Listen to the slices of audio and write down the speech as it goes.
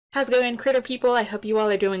How's it going, critter people? I hope you all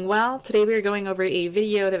are doing well. Today we are going over a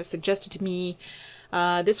video that was suggested to me.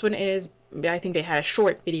 This one is, I think they had a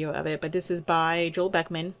short video of it, but this is by Joel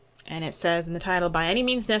Beckman, and it says in the title, "By any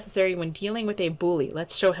means necessary when dealing with a bully,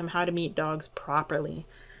 let's show him how to meet dogs properly."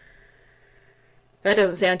 That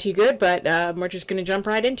doesn't sound too good, but we're just going to jump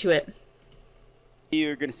right into it.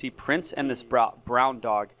 You're going to see Prince and this brown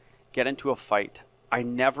dog get into a fight. I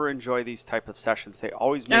never enjoy these type of sessions. They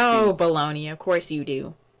always make me... baloney. Of course you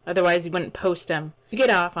do. Otherwise, you wouldn't post them. You get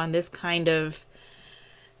off on this kind of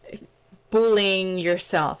bullying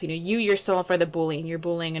yourself. You know, you yourself are the bully, and you're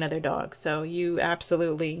bullying another dog. So you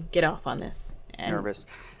absolutely get off on this. And nervous.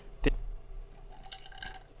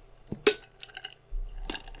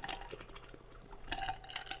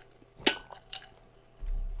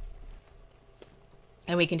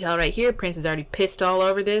 And we can tell right here, Prince is already pissed all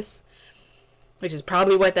over this, which is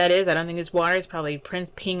probably what that is. I don't think it's water. It's probably Prince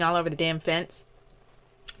peeing all over the damn fence.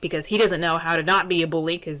 Because he doesn't know how to not be a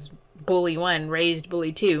bully, because bully 1 raised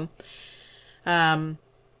bully 2. And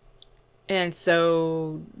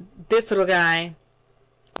so this little guy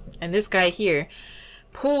and this guy here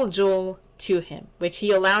pull Joel to him, which he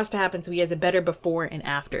allows to happen so he has a better before and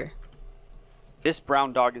after. This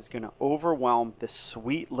brown dog is going to overwhelm this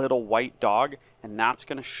sweet little white dog, and that's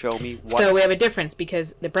going to show me what... So we have a difference,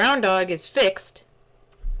 because the brown dog is fixed.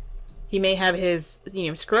 He may have his,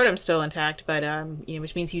 scrotum still intact, but,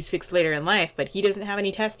 which means he's fixed later in life, but he doesn't have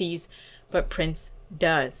any testes, but Prince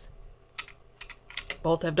does.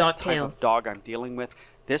 Both have dog tails. Type of dog I'm dealing with.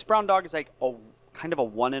 This brown dog is like a kind of a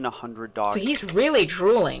 1 in 100 dog. So he's really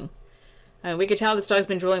drooling. We could tell this dog's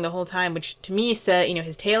been drooling the whole time, which to me said,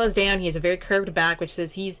 his tail is down, he has a very curved back, which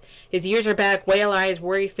says his ears are back, whale eyes,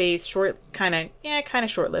 worried face, short, kind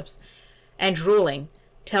of short lips, and drooling.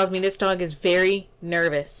 Tells me this dog is very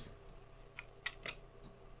nervous.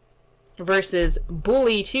 Versus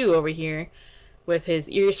Bully 2 over here, with his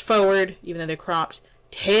ears forward, even though they're cropped,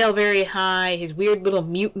 tail very high, his weird little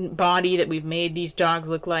mutant body that we've made these dogs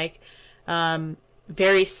look like,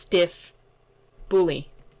 very stiff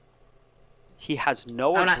Bully. He has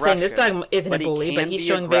no I'm not saying this dog isn't a bully, but he's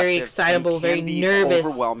showing very excitable, very nervous,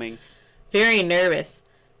 overwhelming. Very nervous.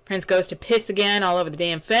 Prince goes to piss again all over the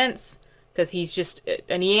damn fence, because he's just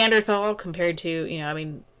a Neanderthal compared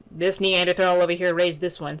to, this Neanderthal over here raised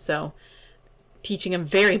this one, so teaching him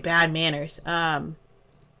very bad manners.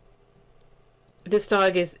 This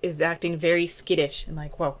dog is acting very skittish and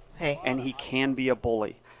like, whoa, hey. And he can be a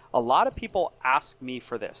bully. A lot of people ask me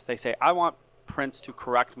for this. They say, I want Prince to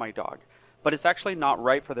correct my dog. But it's actually not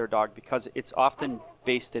right for their dog, because it's often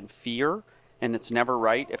based in fear, and it's never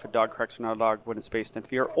right if a dog corrects another dog when it's based in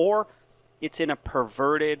fear, or it's in a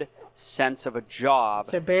perverted sense of a job.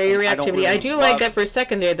 So barrier reactivity. I do like that for a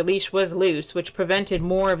second there, the leash was loose, which prevented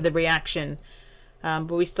more of the reaction. But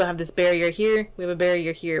we still have this barrier here. We have a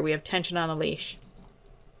barrier here. We have tension on the leash.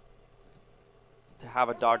 To have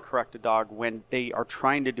a dog correct a dog when they are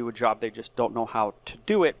trying to do a job, they just don't know how to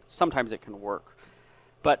do it. Sometimes it can work.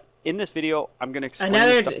 But in this video, I'm going to explain...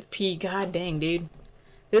 Another P. God dang, dude.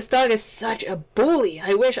 This dog is such a bully.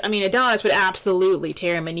 Adonis would absolutely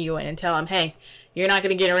tear him a new one and tell him, hey, you're not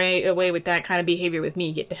going to get away with that kind of behavior with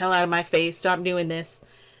me. Get the hell out of my face. Stop doing this.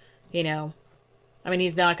 He's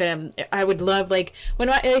not going to... I would love, when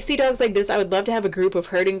I see dogs like this, I would love to have a group of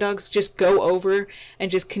herding dogs just go over and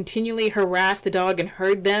just continually harass the dog and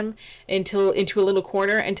herd them into a little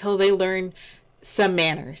corner until they learn some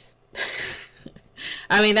manners.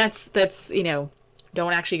 That's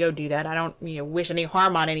don't actually go do that. I don't, wish any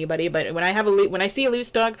harm on anybody, but when I see a loose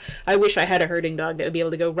dog, I wish I had a herding dog that would be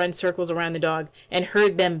able to go run circles around the dog and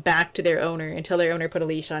herd them back to their owner until their owner put a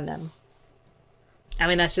leash on them.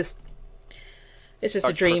 It's just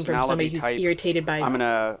a dream from somebody who's irritated by... I'm going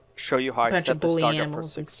to show you how I set this dog up for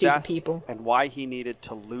success and why he needed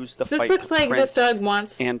to lose the fight. This looks like this dog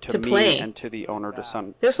wants to play. And to the owner to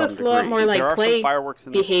some This looks a lot more like play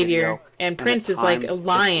behavior, and Prince is like a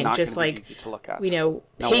lion, just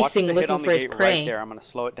pacing, looking for his prey. Right there, I'm going to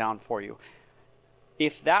slow it down for you.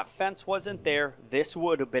 If that fence wasn't there, this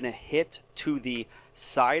would have been a hit to the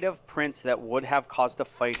side of Prince that would have caused a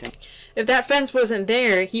fight. If that fence wasn't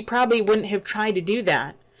there, he probably wouldn't have tried to do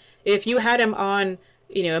that. If you had him on,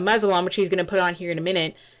 a muzzle on, which he's going to put on here in a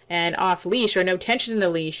minute, and off leash or no tension in the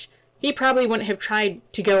leash, he probably wouldn't have tried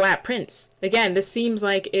to go at Prince. Again, this seems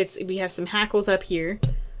like we have some hackles up here.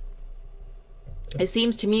 It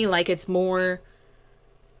seems to me like it's more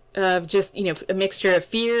of just, a mixture of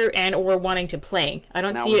fear and or wanting to play. I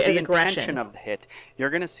don't see it as aggression. Now, with the intention of the hit, you're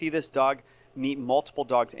going to see this dog meet multiple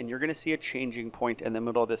dogs, and you're going to see a changing point in the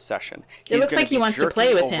middle of this session. It looks like he wants to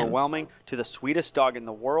play with him. Overwhelming to the sweetest dog in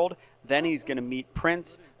the world. Then he's going to meet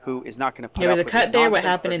Prince, who is not going to put There up was a with cut his there, what nonsense.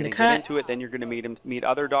 happened They're in the gonna cut. get into it, then you're going to meet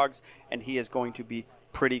other dogs, and he is going to be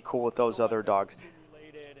pretty cool with those other dogs.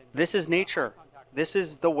 This is nature. This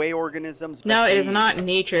is the way organisms behave. No, it is not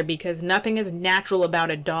nature, because nothing is natural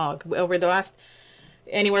about a dog. Over the last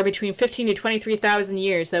anywhere between 15 to 23,000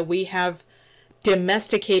 years that we have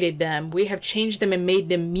domesticated them, we have changed them and made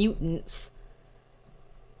them mutants.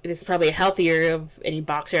 This is probably healthier of any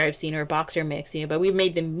boxer I've seen or boxer mix, but we've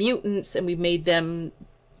made them mutants and we've made them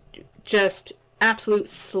just absolute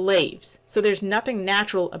slaves. So there's nothing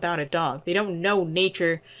natural about a dog. They don't know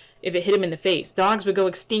nature if it hit them in the face. Dogs would go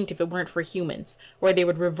extinct if it weren't for humans, or they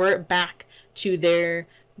would revert back to their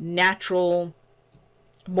natural,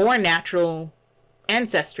 more natural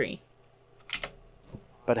ancestry.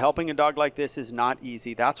 But helping a dog like this is not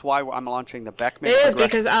easy. That's why I'm launching the Beckman. It is,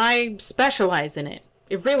 because I specialize in it.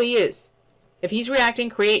 It really is. If he's reacting,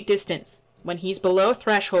 create distance. When he's below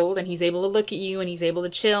threshold and he's able to look at you and he's able to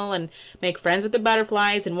chill and make friends with the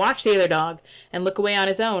butterflies and watch the other dog and look away on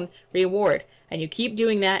his own, reward. And you keep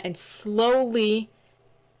doing that and slowly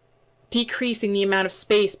decreasing the amount of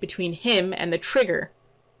space between him and the trigger.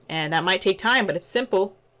 And that might take time, but it's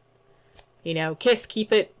simple. KISS,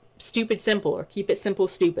 keep it stupid simple, or keep it simple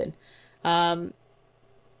stupid.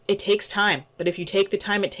 It takes time, but if you take the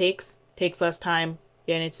time it takes less time,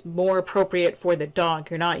 and it's more appropriate for the dog.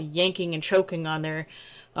 You're not yanking and choking on their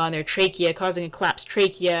trachea, causing a collapsed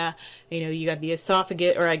trachea. You got the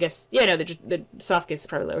esophagus, or I guess, the esophagus is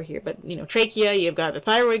probably lower here, but, trachea, you've got the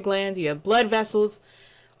thyroid glands, you have blood vessels,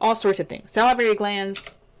 all sorts of things. Salivary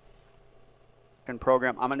glands.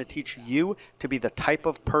 Program, I'm going to teach you to be the type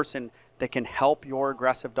of person that can help your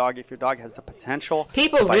aggressive dog if your dog has the potential.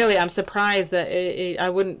 People really, I'm surprised that I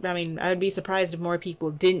would be surprised if more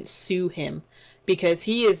people didn't sue him, because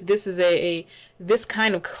this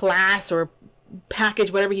kind of class or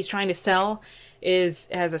package, whatever he's trying to sell, as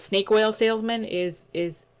a snake oil salesman, is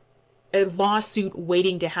a lawsuit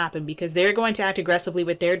waiting to happen, because they're going to act aggressively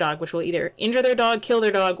with their dog, which will either injure their dog, kill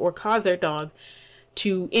their dog, or cause their dog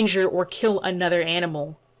to injure or kill another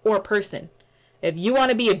animal or person. If you want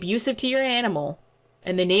to be abusive to your animal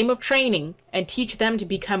in the name of training and teach them to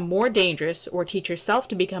become more dangerous, or teach yourself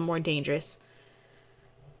to become more dangerous,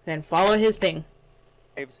 then follow his thing.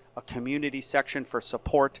 A community section for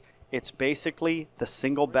support. It's basically the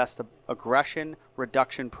single best aggression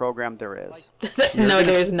reduction program there is. No,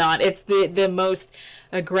 there's not. It's the most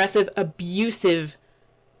aggressive, abusive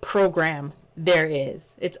program there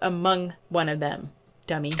is. It's among one of them,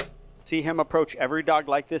 dummy. See him approach every dog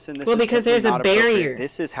like this, and this well, is because there's a barrier.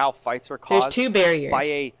 This is how fights are caused. There's two barriers. By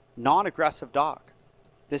a non-aggressive dog.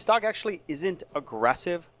 This dog actually isn't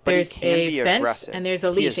aggressive, but there's he can be a fence aggressive. And there's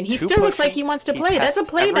a leash, and he still pushy. looks like he wants to play. That's a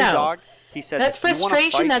play battle. Dog. He says, that's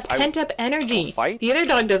frustration. That's pent up energy. Fight. The other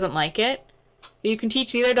dog doesn't like it. You can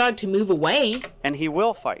teach the other dog to move away, and he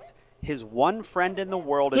will fight. His one friend in the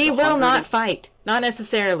world is he will not fight. Not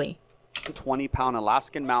necessarily. 20-pound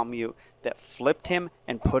Alaskan Malamute that flipped him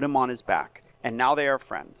and put him on his back, and now they are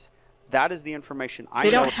friends. That is the information I know.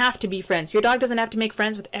 They don't have to be friends. Your dog doesn't have to make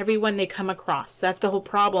friends with everyone they come across. That's the whole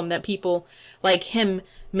problem that people like him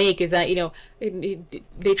make, is that,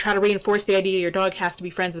 they try to reinforce the idea your dog has to be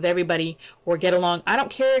friends with everybody or get along. I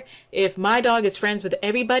don't care if my dog is friends with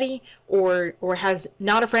everybody or has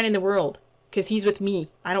not a friend in the world, because he's with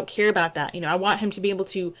me. I don't care about that. I want him to be able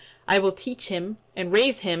to, I will teach him and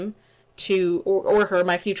raise him to, or her,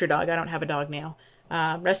 my future dog. I don't have a dog now.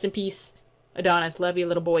 Rest in peace, Adonis. Love you,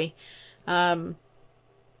 little boy. When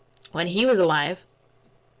he was alive,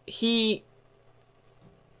 I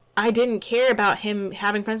didn't care about him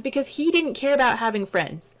having friends, because he didn't care about having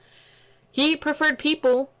friends. He preferred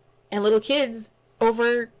people and little kids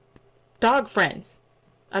over dog friends.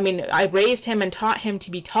 I raised him and taught him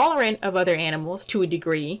to be tolerant of other animals to a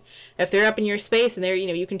degree. If they're up in your space and they're,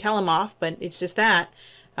 you can tell them off, but it's just that.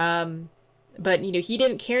 But, he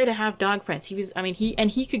didn't care to have dog friends.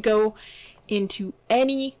 He could go into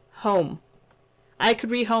any home. I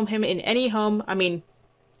could rehome him in any home.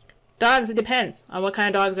 Dogs, it depends on what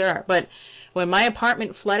kind of dogs there are. But when my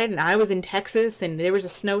apartment flooded and I was in Texas and there was a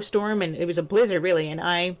snowstorm and it was a blizzard, really, and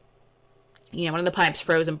one of the pipes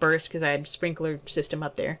froze and burst because I had a sprinkler system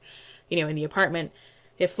up there, in the apartment.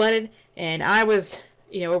 It flooded and I was,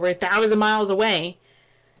 over 1,000 miles away.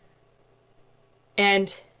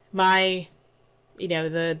 And my,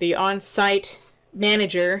 the on-site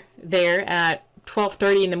manager there at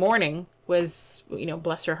 12:30 in the morning was,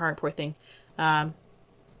 bless her heart, poor thing.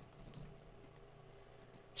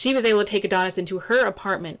 She was able to take Adonis into her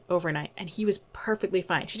apartment overnight, and he was perfectly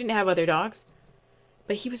fine. She didn't have other dogs,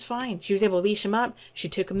 But he was fine. She was able to leash him up. She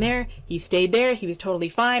took him there. He stayed there. He was totally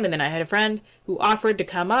fine. And then I had a friend who offered to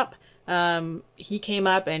come up. He came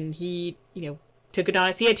up and he, took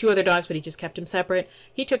Adonis. He had 2 other dogs, but he just kept him separate.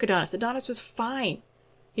 He took Adonis. Adonis was fine.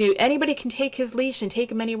 Anybody can take his leash and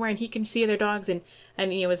take him anywhere, and he can see other dogs. And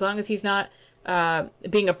as long as he's not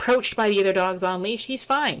being approached by the other dogs on leash, he's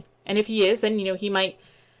fine. And if he is, then, he might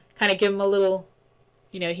kind of give him a little,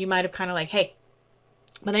 he might have kind of like, hey.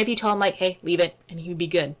 But then if you told him, like, hey, leave it, and he would be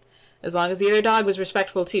good. As long as the other dog was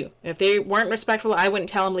respectful, too. If they weren't respectful, I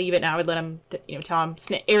wouldn't tell him leave it, and I would let him, tell him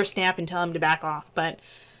air snap and tell him to back off. But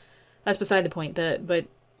that's beside the point. But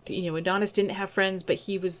Adonis didn't have friends, but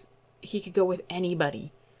he could go with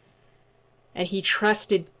anybody. And he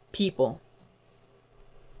trusted people.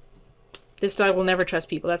 This dog will never trust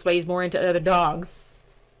people. That's why he's more into other dogs.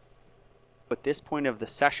 At this point of the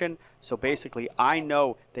session, so basically I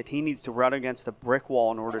know that he needs to run against a brick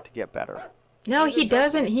wall in order to get better. No, he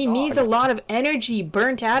doesn't. He needs a lot of energy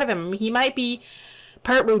burnt out of him. I mean, he might be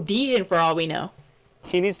part Rhodesian for all we know.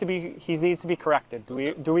 He needs to be corrected.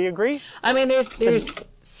 Do we agree? I mean, there's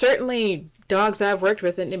certainly dogs I've worked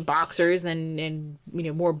with in boxers and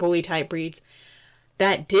more bully type breeds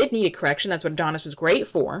that did need a correction. That's what Adonis was great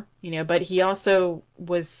for, but he also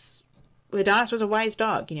Adonis was a wise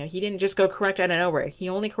dog. He didn't just go correct out of nowhere. He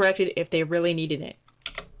only corrected if they really needed it.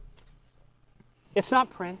 It's not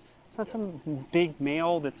Prince. It's not some big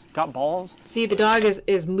male that's got balls. See, the dog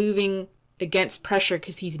is moving against pressure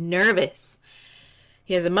because he's nervous.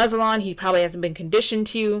 He has a muzzle on. He probably hasn't been conditioned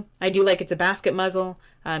to. I do like it's a basket muzzle.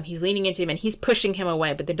 He's leaning into him and he's pushing him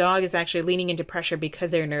away. But the dog is actually leaning into pressure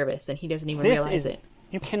because they're nervous and he doesn't even realize it.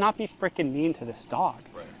 You cannot be freaking mean to this dog.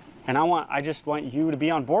 Right. And I just want you to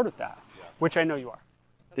be on board with that, which I know you are.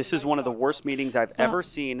 This is one of the worst meetings I've ever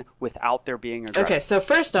seen without there being aggression. Okay, so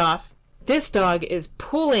first off, this dog is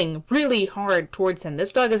pulling really hard towards him.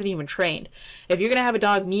 This dog isn't even trained. If you're gonna have a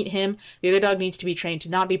dog meet him, the other dog needs to be trained to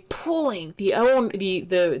not be pulling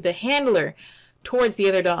the handler towards the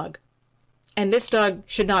other dog. And this dog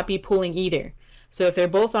should not be pulling either. So if they're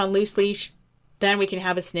both on loose leash, then we can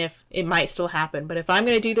have a sniff. It might still happen. But if I'm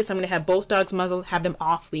gonna do this, I'm gonna have both dogs muzzled, have them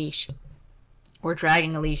off leash. Or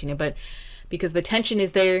dragging a leash, but because the tension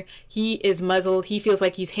is there, he is muzzled, he feels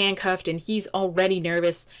like he's handcuffed, and he's already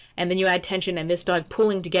nervous, and then you add tension and this dog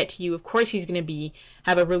pulling to get to you, of course he's going to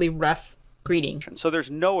have a really rough greeting. So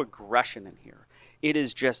there's no aggression in here. It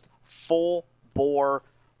is just full bore,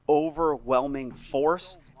 overwhelming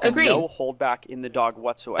force, and Agreed. no holdback in the dog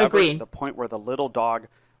whatsoever. Agreed. To the point where the little dog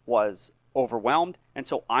was overwhelmed, and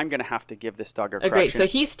so I'm going to have to give this dog a correction. Agreed. So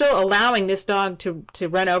he's still allowing this dog to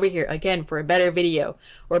run over here, again, for a better video,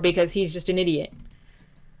 or because he's just an idiot.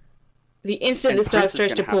 The instant this dog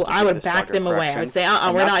starts to pull, I would back them away. I would say,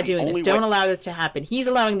 we're not doing this. Don't allow this to happen. He's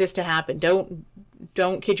allowing this to happen.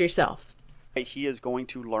 Don't kid yourself. He is going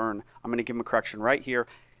to learn. I'm going to give him a correction right here.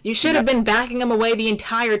 You should have been backing him away the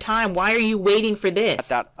entire time. Why are you waiting for this?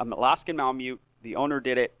 At that Alaskan Malamute, the owner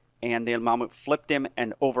did it, and the Malamute flipped him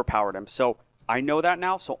and overpowered him. So I know that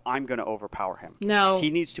now, so I'm going to overpower him. No.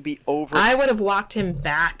 He needs to be over. I would have walked him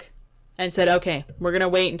back and said, okay, we're going to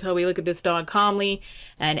wait until we look at this dog calmly,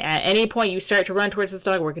 and at any point you start to run towards this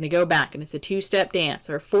dog, we're going to go back, and it's a 2-step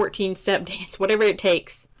dance or a 14-step dance, whatever it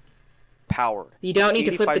takes. Powered. You don't need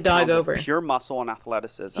to flip the dog over. Pure muscle and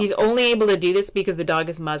athleticism. He's only able to do this because the dog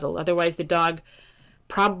is muzzled. Otherwise, the dog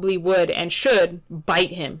probably would and should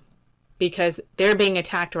bite him because they're being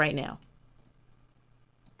attacked right now.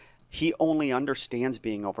 He only understands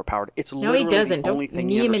being overpowered. It's No, literally he doesn't. the only Don't thing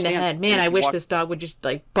knee he him in the understands. head. Man, And I if wish you this dog would just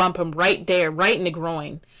bump him right there, right in the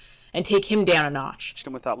groin, and take him down a notch. watched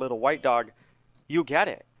him with that little white dog, you get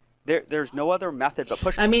it. There's no other method but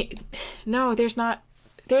push. I mean, no, there's not.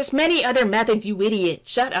 There's many other methods, you idiot.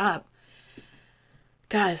 Shut up.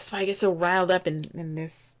 God, that's why I get so riled up in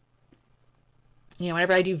this.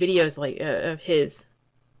 Whenever I do videos like of his.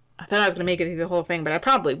 I thought I was going to make it through the whole thing, but I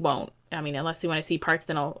probably won't. I mean, unless you want to see parts,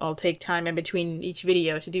 then I'll take time in between each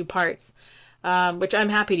video to do parts. Which I'm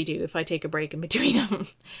happy to do if I take a break in between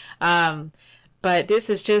them. But this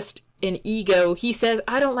is just an ego. He says,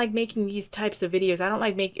 I don't like making these types of videos. I don't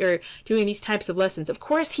like doing these types of lessons. Of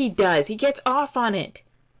course he does. He gets off on it.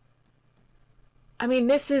 I mean,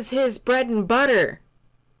 this is his bread and butter.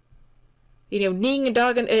 Kneeing a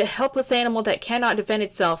dog, a helpless animal that cannot defend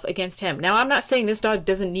itself against him. Now, I'm not saying this dog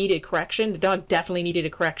doesn't need a correction. The dog definitely needed a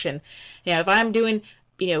correction. If I'm doing,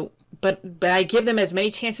 but I give them as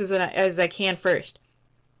many chances as I can first.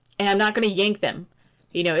 And I'm not going to yank them.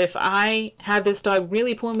 If I have this dog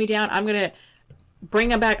really pulling me down, I'm going to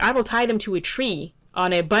bring him back. I will tie them to a tree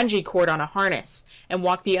on a bungee cord on a harness and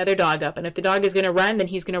walk the other dog up. And if the dog is going to run, then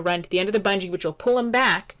he's going to run to the end of the bungee, which will pull him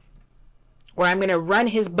back. Or I'm going to run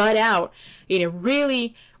his butt out,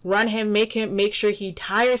 really run him, make sure he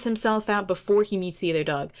tires himself out before he meets the other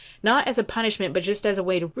dog. Not as a punishment, but just as a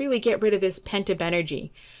way to really get rid of this pent-up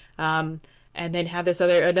energy. And then have this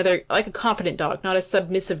another, like a confident dog, not a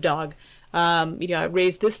submissive dog. I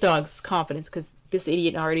raised this dog's confidence because this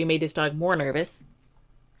idiot already made this dog more nervous.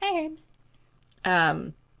 Hi,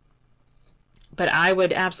 Herms. But I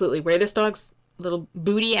would absolutely wear this dog's little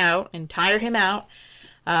booty out and tire him out.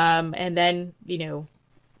 And then,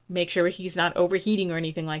 make sure he's not overheating or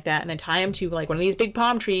anything like that. And then tie him to like one of these big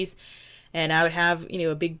palm trees. And I would have,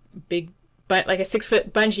 a big, but like a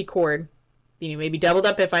 6-foot bungee cord, maybe doubled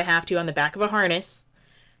up if I have to on the back of a harness.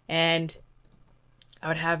 And I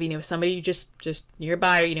would have, somebody just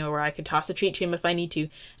nearby, where I could toss a treat to him if I need to.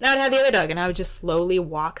 And I would have the other dog and I would just slowly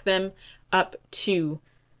walk them up to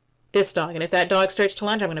this dog. And if that dog starts to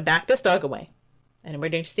lunge, I'm going to back this dog away. And we're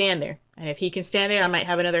going to stand there. And if he can stand there, I might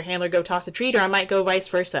have another handler go toss a treat, or I might go vice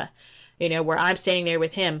versa, where I'm standing there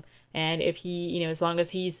with him. And if he, as long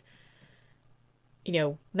as he's,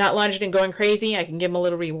 not lunging and going crazy, I can give him a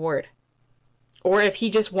little reward. Or if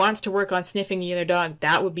he just wants to work on sniffing the other dog,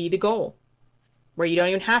 that would be the goal. Where you don't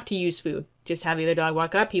even have to use food. Just have the other dog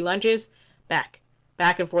walk up, he lunges, back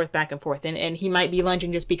and forth, back and forth. And he might be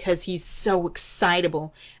lunging just because he's so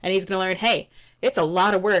excitable. And he's going to learn, hey, it's a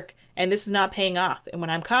lot of work, and this is not paying off. And when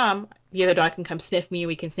I'm calm, the other dog can come sniff me, and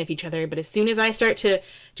we can sniff each other. But as soon as I start to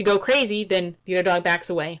go crazy, then the other dog backs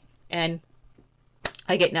away, and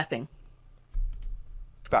I get nothing.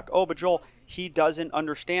 Back. Oh, but Joel, he doesn't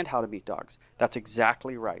understand how to meet dogs. That's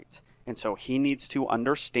exactly right. And so he needs to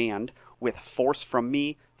understand with force from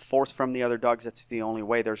me, force from the other dogs. That's the only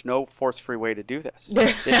way. There's no force-free way to do this.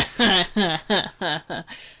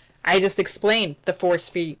 I just explained the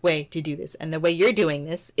force-free way to do this. And the way you're doing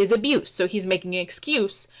this is abuse. So he's making an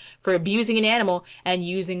excuse for abusing an animal and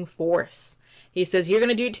using force. He says, you're going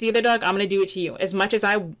to do it to the other dog, I'm going to do it to you. As much as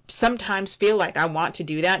I sometimes feel like I want to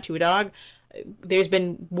do that to a dog, there's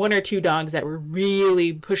been 1 or 2 dogs that were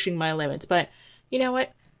really pushing my limits. But you know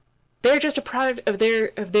what? They're just a product of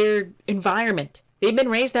their environment. They've been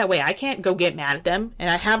raised that way. I can't go get mad at them. And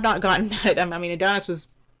I have not gotten mad at them. I mean, Adonis was,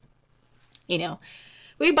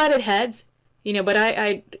 we butted heads,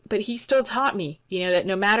 but he still taught me, that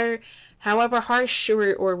no matter however harsh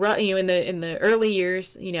or in the early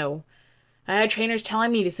years, I had trainers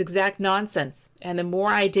telling me this exact nonsense. And the more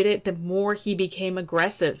I did it, the more he became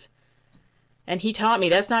aggressive. And he taught me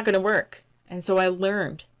that's not going to work. And so I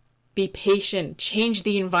learned, be patient, change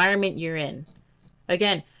the environment you're in.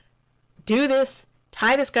 Again, do this,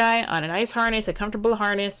 tie this guy on a nice harness, a comfortable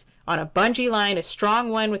harness, on a bungee line, a strong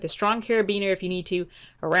one with a strong carabiner if you need to,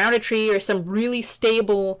 around a tree or some really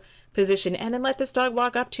stable position, and then let this dog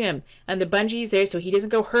walk up to him. And the bungee's there so he doesn't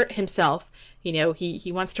go hurt himself.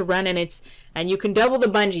 He wants to run, and you can double the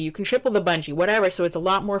bungee, you can triple the bungee, whatever, so it's a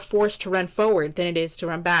lot more force to run forward than it is to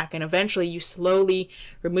run back. And eventually you slowly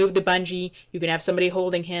remove the bungee, you can have somebody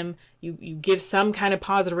holding him, you give some kind of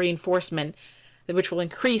positive reinforcement, which will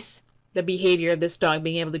increase the behavior of this dog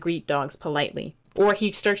being able to greet dogs politely. Or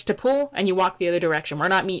he starts to pull and you walk the other direction. We're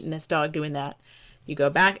not meeting this dog doing that. You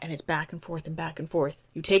go back and it's back and forth and back and forth.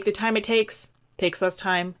 You take the time it takes less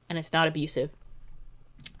time, and it's not abusive.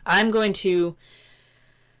 I'm going to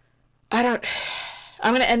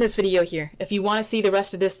end this video here. If you want to see the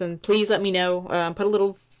rest of this, then please let me know. Put a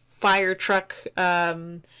little fire truck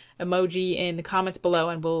emoji in the comments below,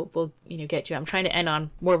 and we'll get to it. I'm trying to end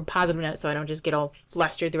on more of a positive note so I don't just get all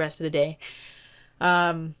flustered the rest of the day.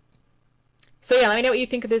 So yeah, let me know what you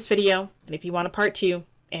think of this video, and if you want a part 2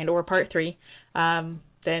 and or part 3,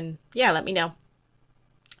 then yeah, let me know.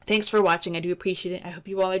 Thanks for watching. I do appreciate it. I hope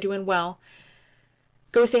you all are doing well.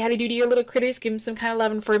 Go say how to do to your little critters. Give them some kind of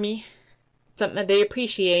loving for me. Something that they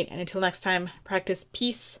appreciate. And until next time, practice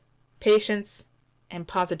peace, patience, and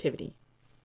positivity.